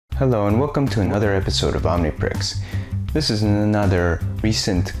Hello and welcome to another episode of OmniBricks. This is another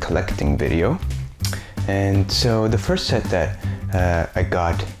recent collecting video. And so the first set that I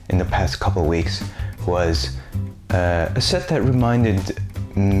got in the past couple weeks was a set that reminded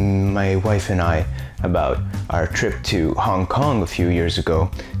my wife and I about our trip to Hong Kong a few years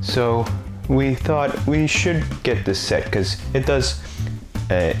ago. So we thought we should get this set because it does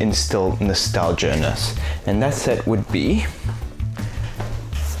instill nostalgia in us. And that set would be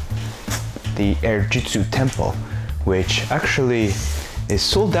the Airjitsu Temple, which actually is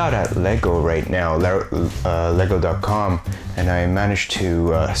sold out at Lego right now, lego.com, and I managed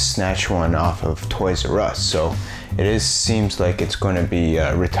to snatch one off of Toys R Us, so seems like it's going to be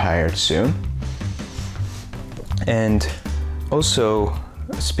retired soon. And also,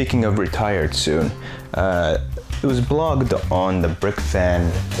 speaking of retired soon, it was blogged on the Brick Fan,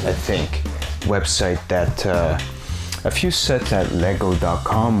 I think, website that a few sets at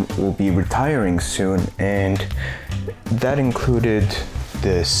lego.com will be retiring soon, and that included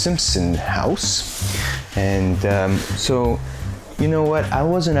the Simpson house. And so, you know what, I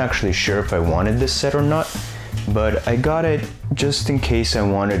wasn't actually sure if I wanted this set or not, but I got it just in case I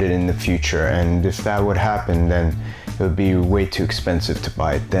wanted it in the future, and if that would happen, then it would be way too expensive to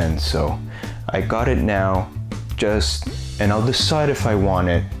buy it then. So I got it now, and I'll decide if I want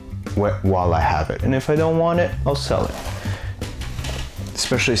it while I have it, and if I don't want it, I'll sell it.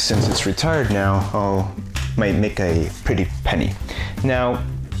 Especially since it's retired now, might make a pretty penny. Now,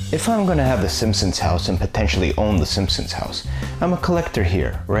 if I'm gonna have the Simpsons house and potentially own the Simpsons house, I'm a collector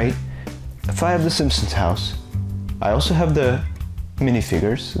here, right? If I have the Simpsons house, I also have the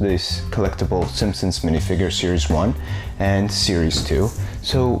minifigures, this collectible Simpsons minifigure Series 1 and Series 2.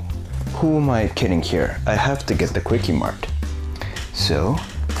 So who am I kidding here? I have to get the Quickie Mart. So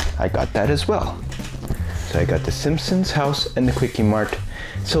I got that as well. So I got the Simpsons house and the Quickie Mart.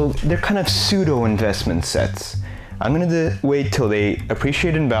 So they're kind of pseudo investment sets. I'm gonna wait till they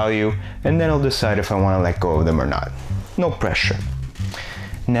appreciate in value, and then I'll decide if I want to let go of them or not. No pressure.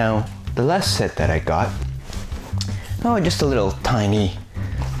 Now, the last set that I got, just a little tiny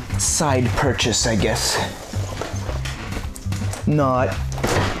side purchase, I guess. Not.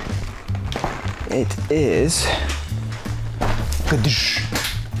 It is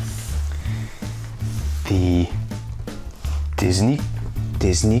the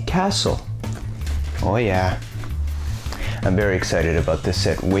Disney Castle. Oh yeah. I'm very excited about this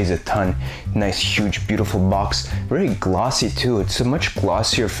set. Weighs a ton. Nice, huge, beautiful box. Very glossy too. It's a much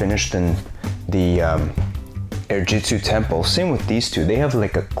glossier finish than the Airjitsu Temple. Same with these two. They have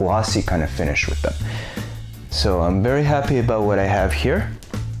like a glossy kind of finish with them. So I'm very happy about what I have here.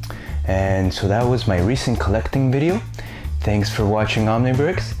 And so that was my recent collecting video. Thanks for watching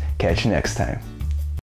OmniBricks. Catch you next time.